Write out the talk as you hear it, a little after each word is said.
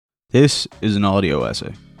This is an audio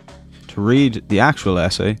essay. To read the actual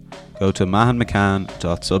essay, go to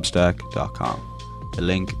mahanmccann.substack.com. The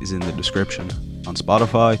link is in the description on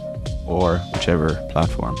Spotify or whichever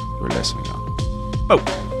platform you're listening on. Oh!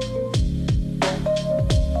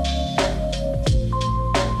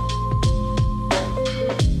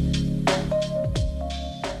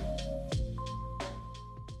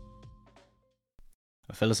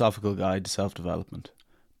 A Philosophical Guide to Self-Development,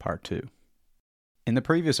 Part 2. In the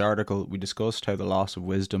previous article, we discussed how the loss of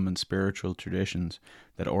wisdom and spiritual traditions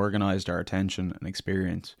that organised our attention and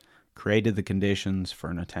experience created the conditions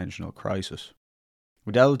for an attentional crisis.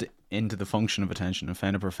 We delved into the function of attention and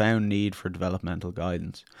found a profound need for developmental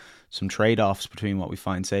guidance, some trade-offs between what we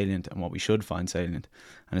find salient and what we should find salient,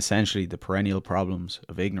 and essentially the perennial problems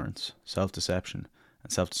of ignorance, self-deception,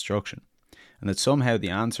 and self-destruction, and that somehow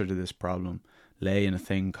the answer to this problem lay in a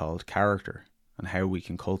thing called character and how we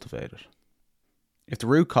can cultivate it. If the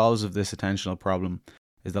root cause of this attentional problem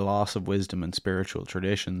is the loss of wisdom and spiritual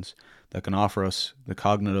traditions that can offer us the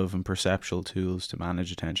cognitive and perceptual tools to manage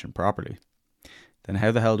attention properly, then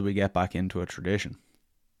how the hell do we get back into a tradition?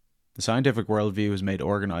 The scientific worldview has made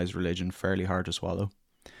organised religion fairly hard to swallow,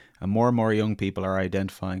 and more young people are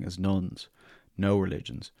identifying as nones, no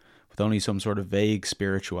religions, with only some sort of vague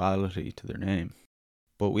spirituality to their name.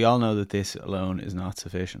 But we all know that this alone is not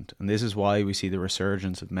sufficient, and this is why we see the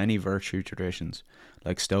resurgence of many virtue traditions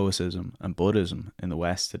like Stoicism and Buddhism in the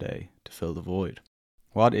West today to fill the void.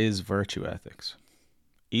 What is virtue ethics?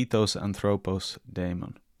 Ethos anthropos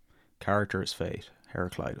daemon. Character is fate.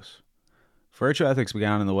 Heraclitus. Virtue ethics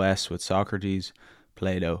began in the West with Socrates,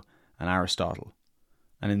 Plato, and Aristotle,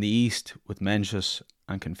 and in the East with Mencius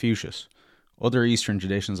and Confucius. Other Eastern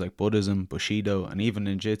traditions like Buddhism, Bushido, and even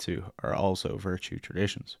Ninjutsu are also virtue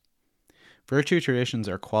traditions. Virtue traditions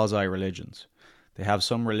are quasi-religions. They have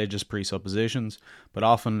some religious presuppositions, but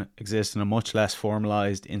often exist in a much less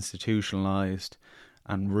formalized, institutionalized,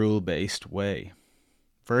 and rule-based way.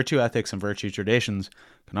 Virtue ethics and virtue traditions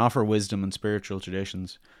can offer wisdom and spiritual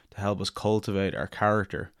traditions to help us cultivate our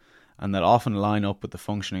character, and that often line up with the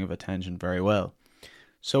functioning of attention very well.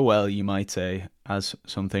 So well, you might say, as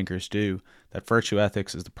some thinkers do, that virtue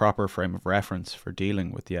ethics is the proper frame of reference for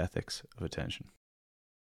dealing with the ethics of attention.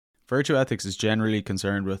 Virtue ethics is generally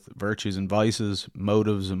concerned with virtues and vices,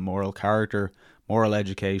 motives and moral character, moral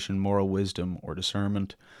education, moral wisdom or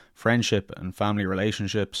discernment, friendship and family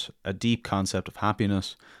relationships, a deep concept of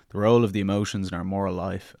happiness, the role of the emotions in our moral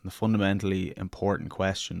life, and the fundamentally important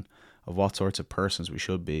question of what sorts of persons we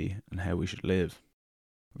should be and how we should live.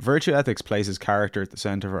 Virtue ethics places character at the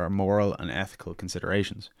centre of our moral and ethical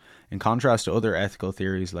considerations, in contrast to other ethical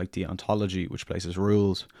theories like deontology, which places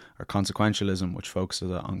rules, or consequentialism, which focuses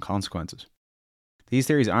on consequences. These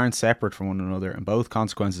theories aren't separate from one another, and both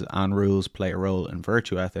consequences and rules play a role in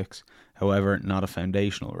virtue ethics, however, not a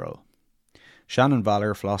foundational role. Shannon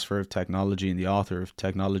Valor, philosopher of technology and the author of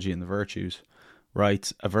Technology and the Virtues,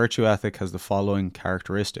 writes, "A virtue ethic has the following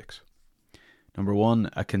characteristics. Number 1,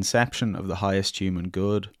 a conception of the highest human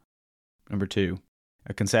good. Number 2,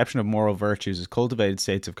 a conception of moral virtues as cultivated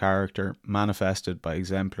states of character manifested by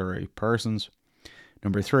exemplary persons.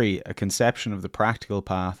 Number 3, a conception of the practical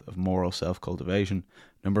path of moral self-cultivation.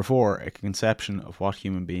 Number 4, a conception of what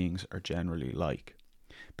human beings are generally like."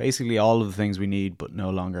 Basically all of the things we need but no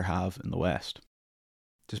longer have in the West.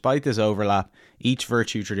 Despite this overlap, each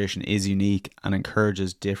virtue tradition is unique and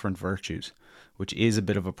encourages different virtues, which is a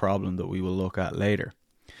bit of a problem that we will look at later.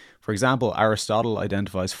 For example, Aristotle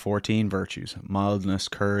identifies 14 virtues: mildness,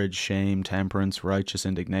 courage, shame, temperance, righteous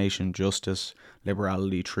indignation, justice,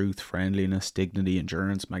 liberality, truth, friendliness, dignity,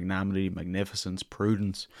 endurance, magnanimity, magnificence,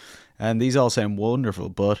 prudence. And these all sound wonderful,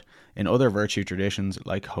 but in other virtue traditions,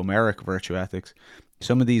 like Homeric virtue ethics,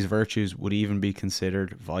 some of these virtues would even be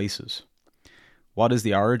considered vices. What is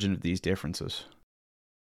the origin of these differences?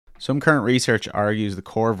 Some current research argues the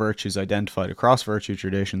core virtues identified across virtue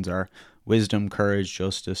traditions are wisdom, courage,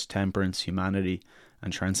 justice, temperance, humanity,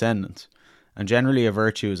 and transcendence. And generally a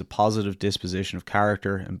virtue is a positive disposition of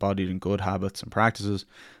character embodied in good habits and practices,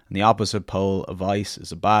 and the opposite pole, a vice,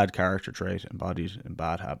 is a bad character trait embodied in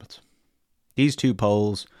bad habits. These two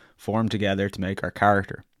poles form together to make our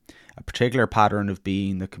character, a particular pattern of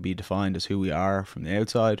being that can be defined as who we are from the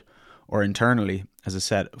outside, or internally as a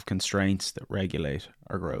set of constraints that regulate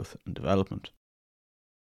our growth and development.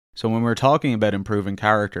 So when we're talking about improving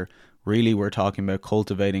character, really we're talking about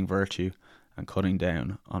cultivating virtue and cutting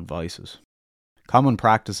down on vices. Common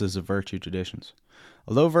practices of virtue traditions.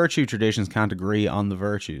 Although virtue traditions can't agree on the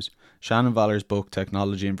virtues, Shannon Valor's book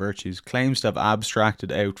Technology and Virtues claims to have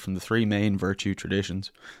abstracted out from the three main virtue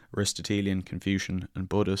traditions, Aristotelian, Confucian and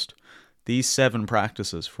Buddhist, these 7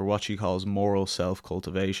 practices for what she calls moral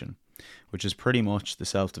self-cultivation, which is pretty much the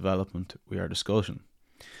self-development we are discussing.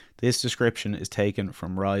 This description is taken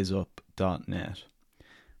from riseup.net.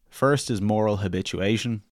 First is moral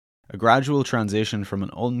habituation, a gradual transition from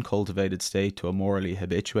an uncultivated state to a morally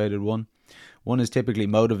habituated one. One is typically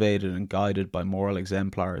motivated and guided by moral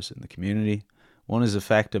exemplars in the community. One is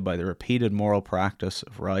affected by the repeated moral practice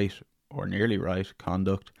of right or nearly right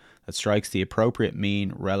conduct that strikes the appropriate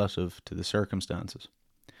mean relative to the circumstances.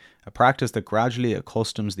 A practice that gradually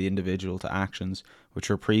accustoms the individual to actions which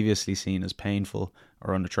were previously seen as painful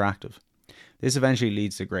or unattractive. This eventually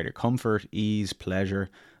leads to greater comfort, ease, pleasure,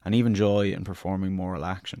 and even joy in performing moral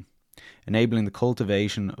action, enabling the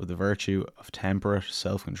cultivation of the virtue of temperate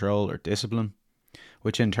self-control or discipline,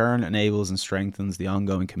 which in turn enables and strengthens the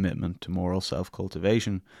ongoing commitment to moral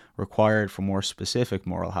self-cultivation required for more specific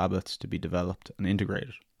moral habits to be developed and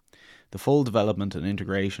integrated, the full development and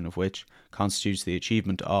integration of which constitutes the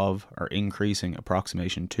achievement of, or increasing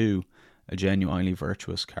approximation to, a genuinely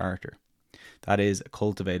virtuous character. That is, a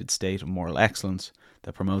cultivated state of moral excellence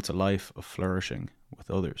that promotes a life of flourishing with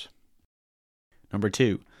others. Number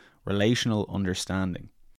 2, relational understanding.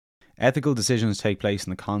 Ethical decisions take place in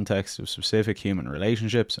the context of specific human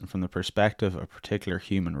relationships and from the perspective of particular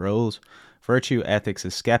human roles. Virtue ethics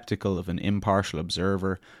is skeptical of an impartial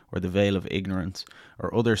observer or the veil of ignorance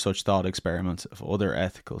or other such thought experiments of other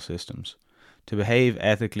ethical systems. To behave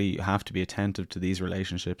ethically, you have to be attentive to these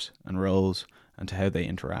relationships and roles and to how they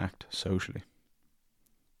interact socially.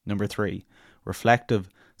 Number 3, reflective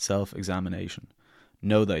self-examination.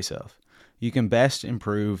 Know thyself. You can best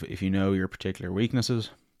improve if you know your particular weaknesses.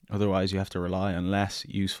 Otherwise, you have to rely on less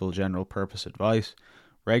useful general purpose advice.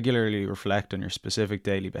 Regularly reflect on your specific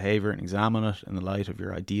daily behaviour and examine it in the light of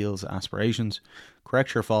your ideals, aspirations.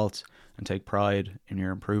 Correct your faults and take pride in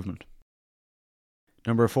your improvement.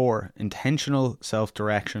 Number 4, intentional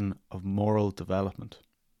self-direction of moral development.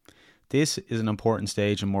 This is an important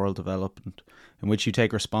stage in moral development in which you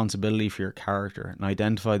take responsibility for your character and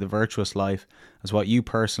identify the virtuous life as what you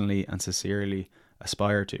personally and sincerely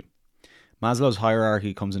aspire to. Maslow's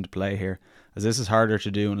hierarchy comes into play here, as this is harder to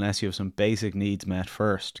do unless you have some basic needs met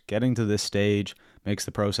first. Getting to this stage makes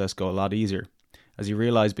the process go a lot easier, as you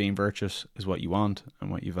realise being virtuous is what you want and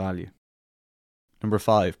what you value. Number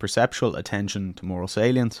 5, perceptual attention to moral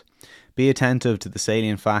salience. Be attentive to the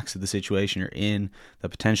salient facts of the situation you're in that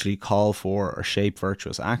potentially call for or shape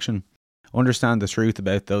virtuous action. Understand the truth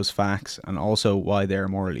about those facts and also why they are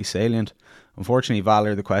morally salient. Unfortunately,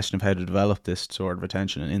 valor, the question of how to develop this sort of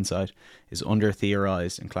attention and insight, is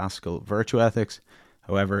under-theorized in classical virtue ethics.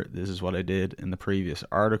 However, this is what I did in the previous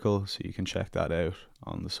article, so you can check that out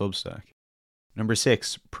on the Substack. Number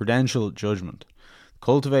 6, prudential judgment.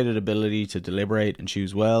 Cultivated ability to deliberate and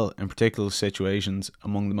choose well in particular situations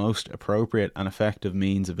among the most appropriate and effective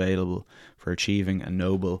means available for achieving a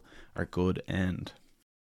noble or good end.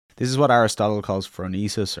 This is what Aristotle calls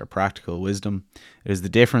phronesis, or practical wisdom. It is the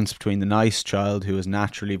difference between the nice child who is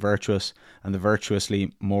naturally virtuous and the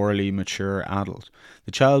virtuously, morally mature adult.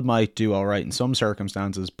 The child might do all right in some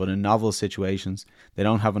circumstances, but in novel situations, they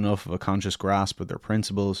don't have enough of a conscious grasp of their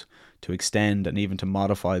principles to extend and even to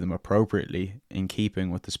modify them appropriately in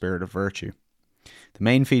keeping with the spirit of virtue. The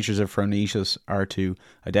main features of phronesis are to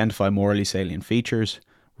identify morally salient features,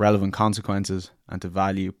 relevant consequences, and to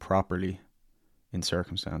value properly in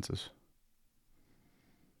circumstances.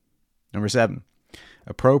 Number 7,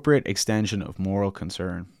 appropriate extension of moral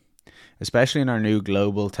concern. Especially in our new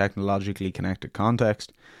global, technologically connected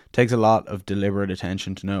context, it takes a lot of deliberate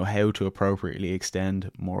attention to know how to appropriately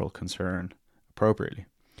extend moral concern appropriately.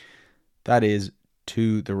 That is,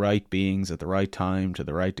 to the right beings at the right time, to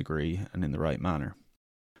the right degree, and in the right manner.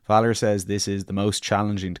 Valor says this is the most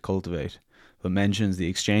challenging to cultivate, but mentions the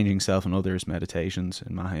exchanging self and others meditations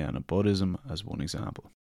in Mahayana Buddhism as one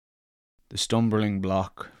example. The stumbling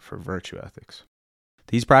block for virtue ethics.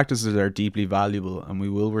 These practices are deeply valuable, and we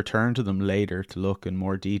will return to them later to look in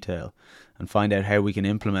more detail and find out how we can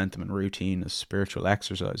implement them in routine as spiritual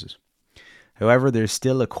exercises. However, there's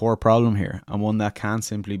still a core problem here, and one that can't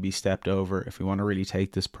simply be stepped over if we want to really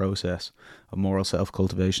take this process of moral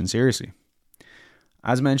self-cultivation seriously.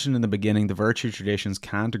 As mentioned in the beginning, the virtue traditions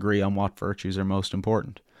can't agree on what virtues are most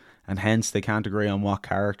important, and hence they can't agree on what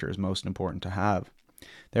character is most important to have.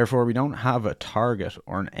 Therefore, we don't have a target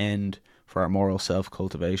or an end for our moral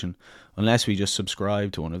self-cultivation unless we just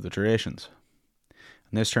subscribe to one of the traditions.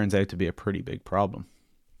 And this turns out to be a pretty big problem.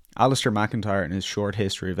 Alistair MacIntyre, in his short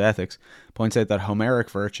history of ethics, points out that Homeric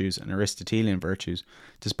virtues and Aristotelian virtues,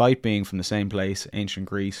 despite being from the same place, ancient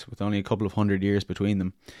Greece, with only a couple of hundred years between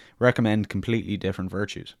them, recommend completely different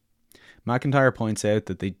virtues. MacIntyre points out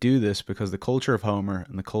that they do this because the culture of Homer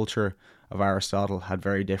and the culture of Aristotle had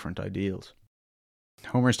very different ideals.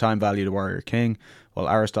 Homer's time valued a warrior king, while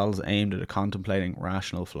Aristotle's aimed at a contemplating,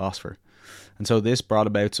 rational philosopher. And so this brought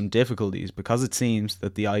about some difficulties because it seems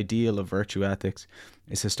that the ideal of virtue ethics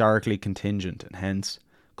is historically contingent and hence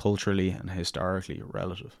culturally and historically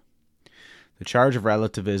relative. The charge of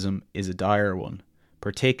relativism is a dire one,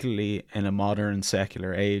 particularly in a modern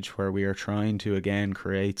secular age where we are trying to again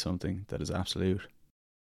create something that is absolute.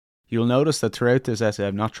 You'll notice that throughout this essay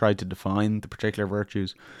I've not tried to define the particular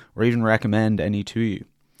virtues or even recommend any to you,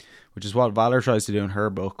 which is what Valor tries to do in her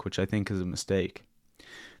book, which I think is a mistake.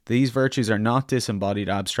 These virtues are not disembodied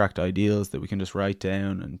abstract ideals that we can just write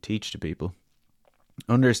down and teach to people.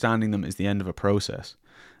 Understanding them is the end of a process,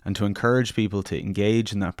 and to encourage people to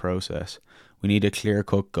engage in that process, we need a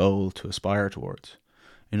clear-cut goal to aspire towards.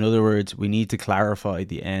 In other words, we need to clarify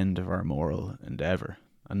the end of our moral endeavour,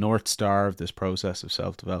 a north star of this process of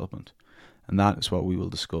self-development, and that is what we will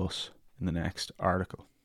discuss in the next article.